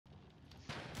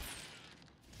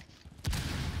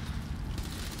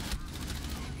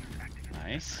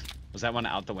Nice. Was that one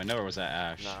out the window or was that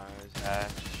Ash? Nah, it was Ash.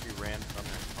 She ran from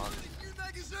that pond.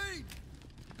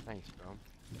 Thanks, bro.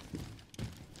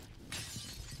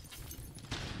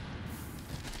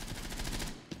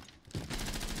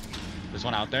 There's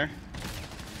one out there.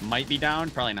 Might be down,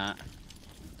 probably not.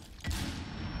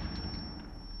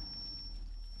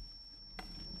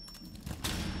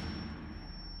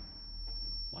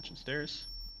 Watching stairs.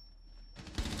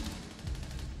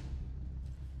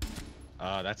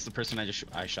 That's the person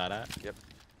I shot at. Yep.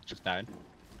 Just died.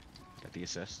 Got the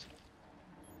assist.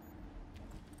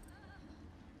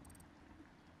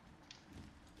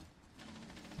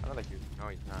 I don't think he. No,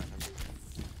 he's not.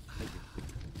 Thank you.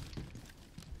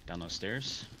 Down those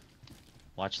stairs.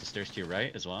 Watch the stairs to your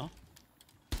right as well.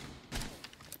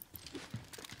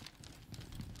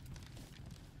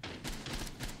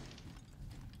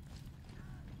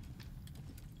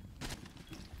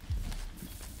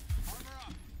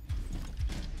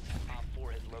 Op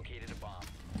 4 has located a bomb.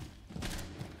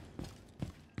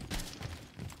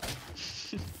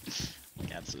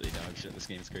 Like absolutely dog shit. This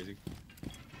game's crazy.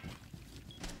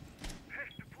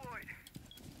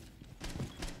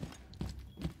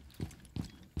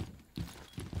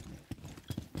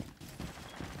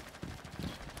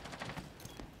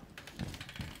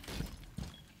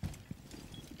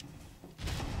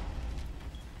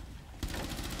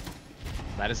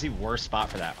 That is the worst spot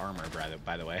for that armor,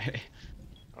 by the way.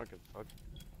 I don't give a fuck.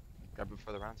 Grab it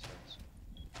before the round starts.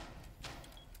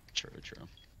 True, true.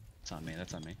 It's on me,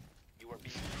 that's on me. You are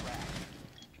being tracked.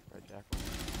 Right, Jackal.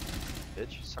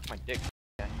 Bitch, suck my dick.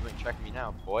 Yeah, you ain't checking me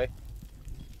now, boy.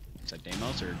 Is that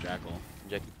Deimos or Jackal?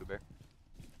 Jackie Pooh Bear.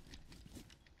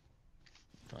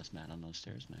 Frost mat on those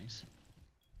stairs, nice.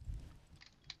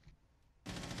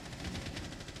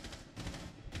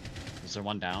 Is there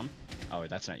one down? Oh, wait,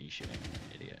 that's not you shooting,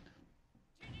 idiot.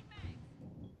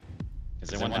 Is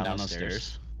there one down those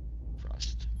stairs?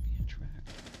 Frost being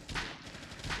tracked.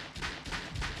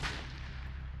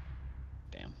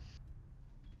 Damn.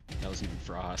 That wasn't even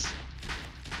Frost.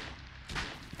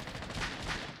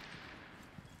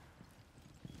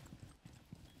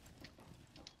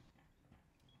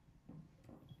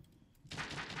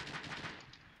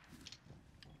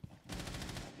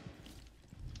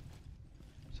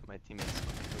 So my teammates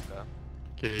hook up.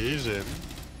 Okay, he's in. As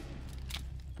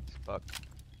fuck.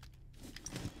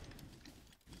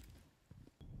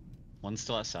 One's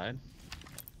still outside.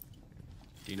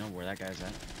 Do you know where that guy's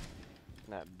at? In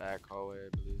that back hallway, I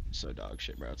believe. So dog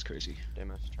shit, bro. It's crazy.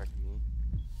 Deimos tracking me.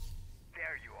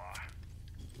 There you are.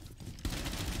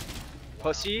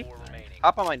 Pussy. 4 remaining.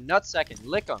 Hop on my nutsack and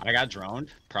lick 'em. I got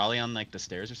droned. Probably on like the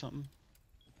stairs or something.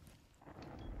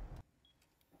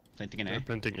 Planting an A.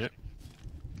 Planting it.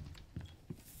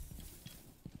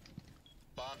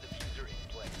 Bomb diffuser in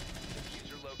place.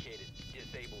 Diffuser located.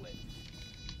 Disable it.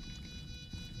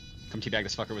 Come teabag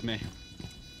this fucker with me.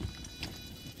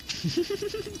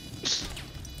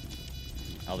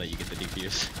 I'll let you get the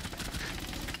defuse.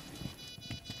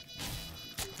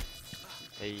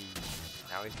 Hey,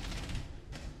 now he's.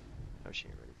 No, she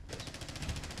ain't ready for this.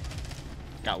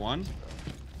 Got one.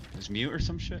 Is mute or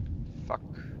some shit. Fuck.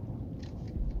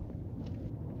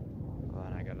 Hold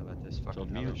on, I gotta let this Told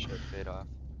fucking me other to- shit fade off.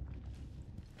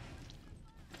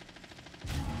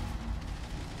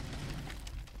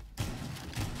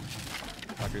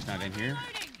 Fucker's not in here.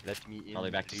 Let me in.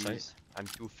 Probably back to please. site. I'm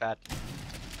too fat.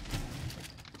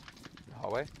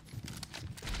 Hallway?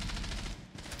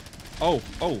 Oh,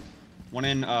 oh. One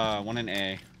in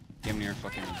A. Damn near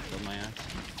fucking killed my ass.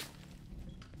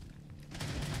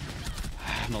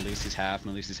 Melusi's half.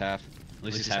 Melusi's half.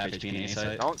 Melusi's half HP in A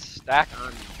site. Don't stack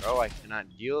on me, bro. I cannot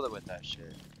deal with that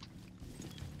shit.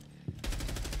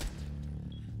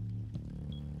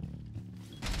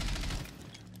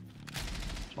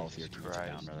 Both your teammates are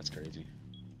down, bro. That's crazy.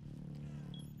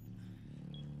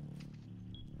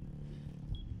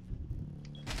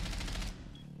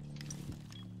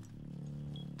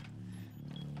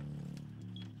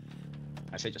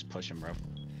 I say just push him, bro.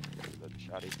 Good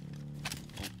shotty.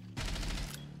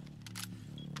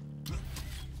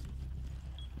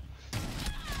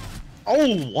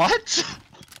 Oh, what?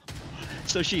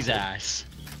 So she's ass.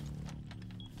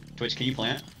 Twitch, can you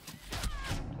plant?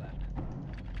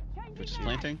 Twitch is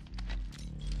planting.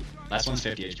 Last one's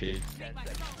 50 HP. 10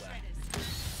 seconds left.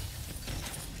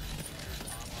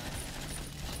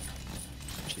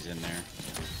 She's in there.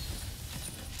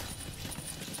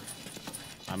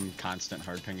 I'm constant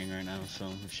hard pinging right now, so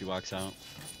if she walks out,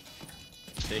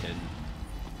 stay hidden.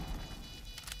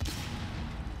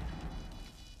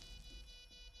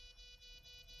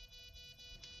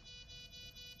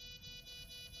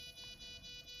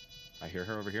 I hear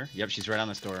her over here. Yep, she's right on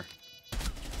this door.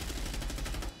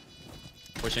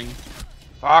 Pushing.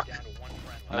 Fuck! Down to one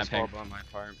friendly. On That's that ping. horrible on my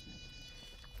part.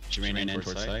 She ran in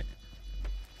towards site.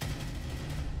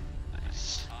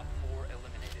 Nice. Op 4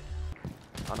 eliminated.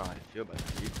 I don't know how to feel about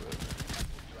the but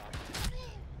Drop.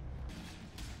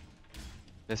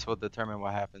 this will determine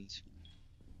what happens.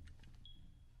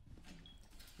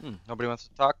 Nobody wants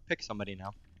to talk? Pick somebody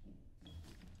now.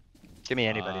 Give me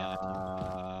anybody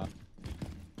on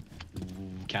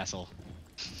Castle.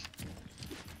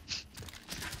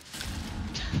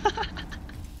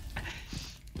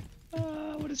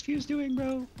 What is Fuse doing,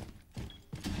 bro?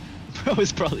 Bro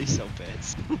is probably so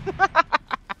pissed.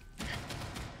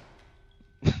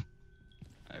 I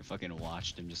fucking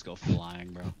watched him just go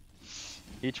flying, bro. it.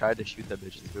 He tried to shoot that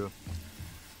bitch too.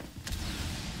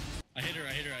 I hit her.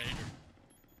 Over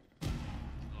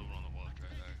on the walk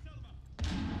right there.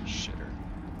 Shitter.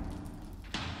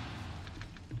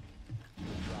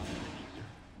 Drop the diffuser.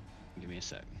 Give me a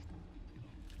sec.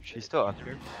 She's still up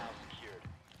here. Now secured.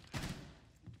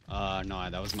 No,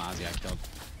 that was Mozzie I killed.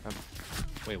 Um,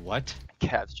 Wait, what?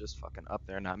 Cav's just fucking up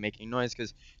there not making noise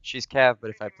because she's Cav, but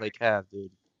if I play Cav, dude.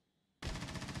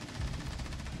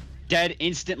 Dead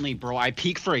instantly, bro. I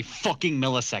peek for a fucking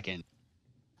millisecond.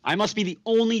 I must be the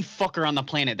only fucker on the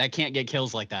planet that can't get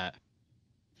kills like that.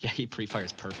 Yeah, he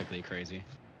pre-fires perfectly crazy.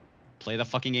 Play the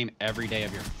fucking game every day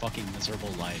of your fucking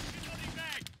miserable life.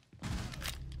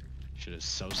 Shit is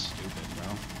so stupid, bro.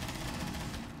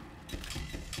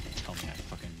 Tell me I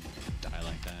fucking die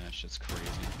like that. That shit's crazy.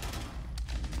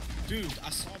 Dude, I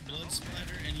saw blood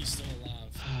splatter and he's still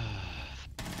alive.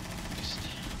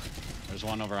 There's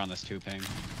one over on this 2 ping.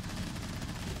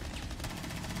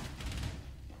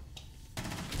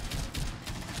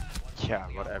 Yeah,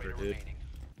 The whatever, operator dude. remaining.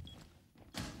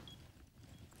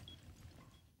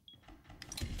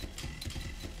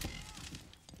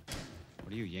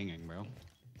 What are you yinging, bro?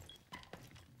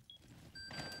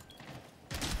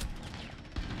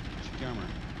 Check the armor.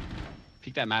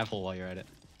 Peek that mad hole while you're at it.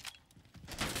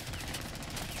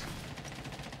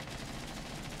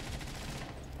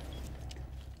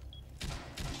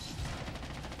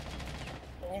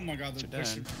 Oh my god, they're Sit down.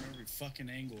 pushing from every fucking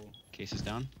angle. Case is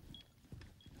down.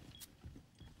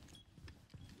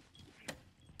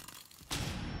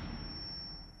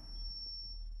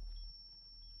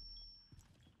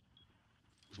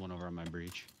 There's one over on my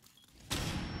breach.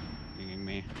 Yinging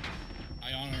me.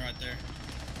 Iona right there.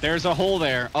 There's a hole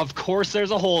there. Of course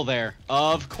there's a hole there.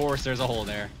 Of course there's a hole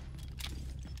there.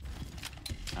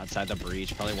 Outside the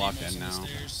breach. Probably walked Amos in on the now.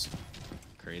 stairs.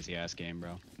 Crazy ass game,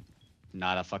 bro.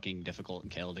 Not a fucking difficult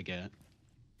kill to get.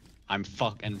 I'm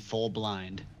fucking full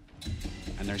blind.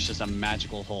 And there's just a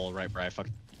magical hole right where I fuck.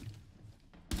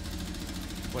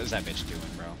 What is that bitch doing,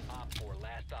 bro? Op 4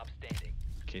 last stop standing.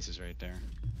 Case is right there.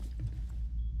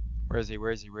 Where is he?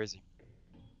 Where is he? Where is he?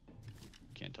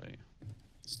 Can't tell you.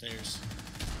 Stairs.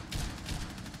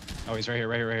 Oh, he's right here,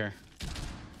 right here, right here.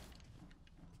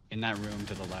 In that room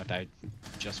to the left. I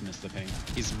just missed the ping.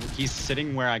 He's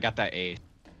sitting where I got that A.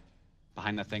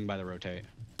 Behind that thing by the rotate.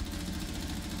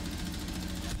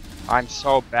 I'm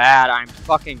so bad. I'm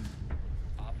fucking.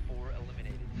 Op 4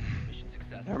 eliminated. Mission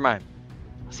successful. Never mind.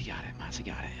 Mozzie got it, Mozzie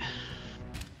got it.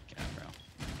 Get out, bro.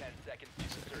 10 seconds to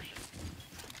insertion.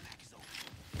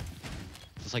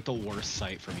 This is like the worst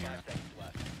site for me. 5 seconds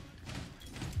left.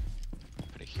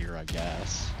 Put it here, I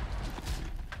guess.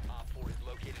 Op 4 has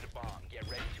located a bomb. Get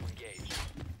ready to engage.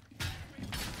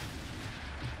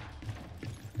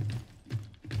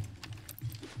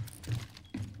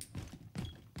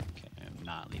 Okay, I'm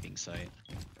not leaving site.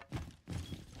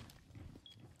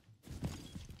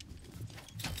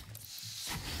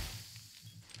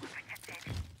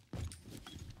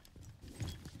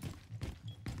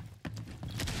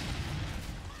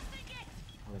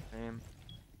 Hall of Fame.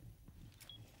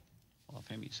 Well,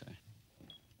 fame you say.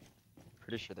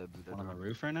 Pretty sure they blew that One on the door.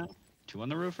 roof right now? 2 on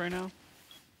the roof right now?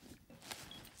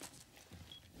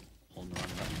 Holding the wrong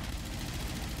button.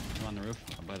 2 on the roof.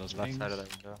 I'll buy those Left pings. side of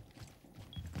that window.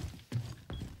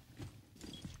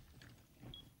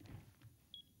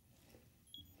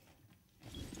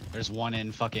 There's one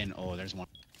in fucking. Oh, there's one.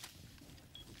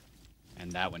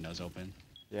 And that window's open.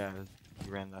 Yeah, he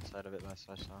ran that side of it last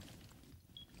I saw.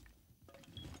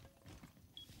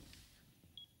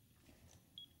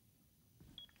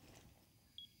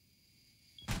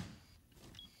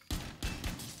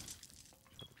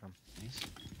 Nice.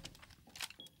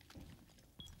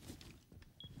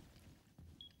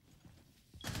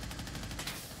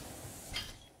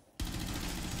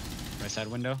 Right side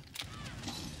window.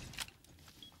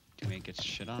 Teammate gets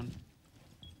shit on.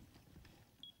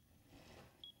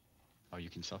 Oh, you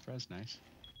can self-res? Nice.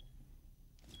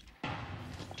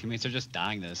 Teammates are just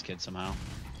dying to this kid somehow.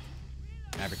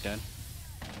 Maverick dead.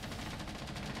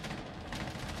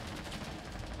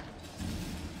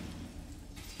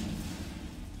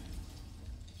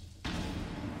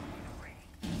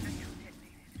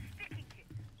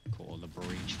 Cool, the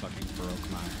breach fucking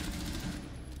broke my...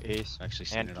 Ace. Actually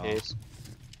seen And it all. ace.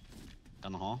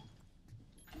 Down the hall.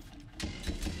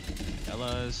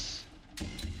 Fellas.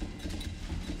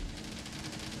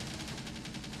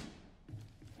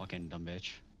 Fucking dumb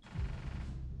bitch.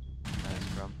 Nice,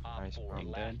 bro. Op Nice, 4, bro.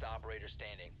 Being last dead. operator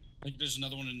standing. I think there's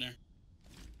another one in there.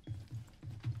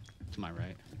 To my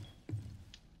right.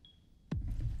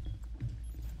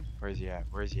 Where's he at?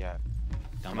 Where's he at?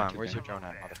 Down Come by on, where's 2K. your drone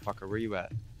at, motherfucker? Where you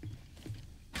at?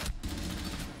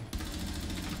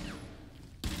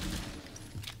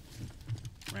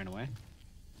 Ran away.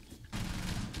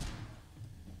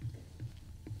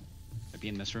 Might be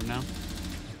in this room now.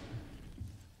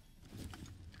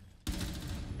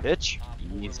 Bitch. Op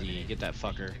 4 Easy. eliminated. Get that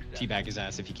fucker. Mission Teabag successful. his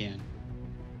ass if you can.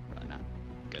 Right now.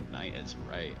 Good night is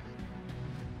right.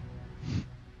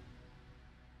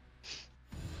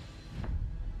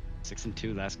 Six and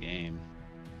 2 last game.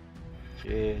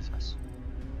 Jesus.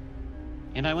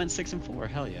 And I went 6 and 4.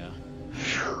 Hell yeah.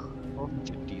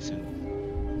 Decent.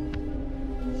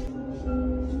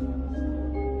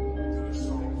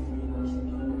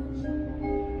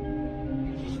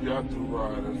 Just got to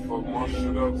ride and fuck my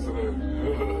shit up today.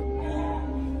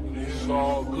 It's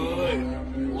all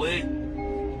good. Lit.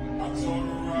 I told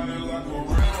her ride it like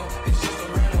a rap.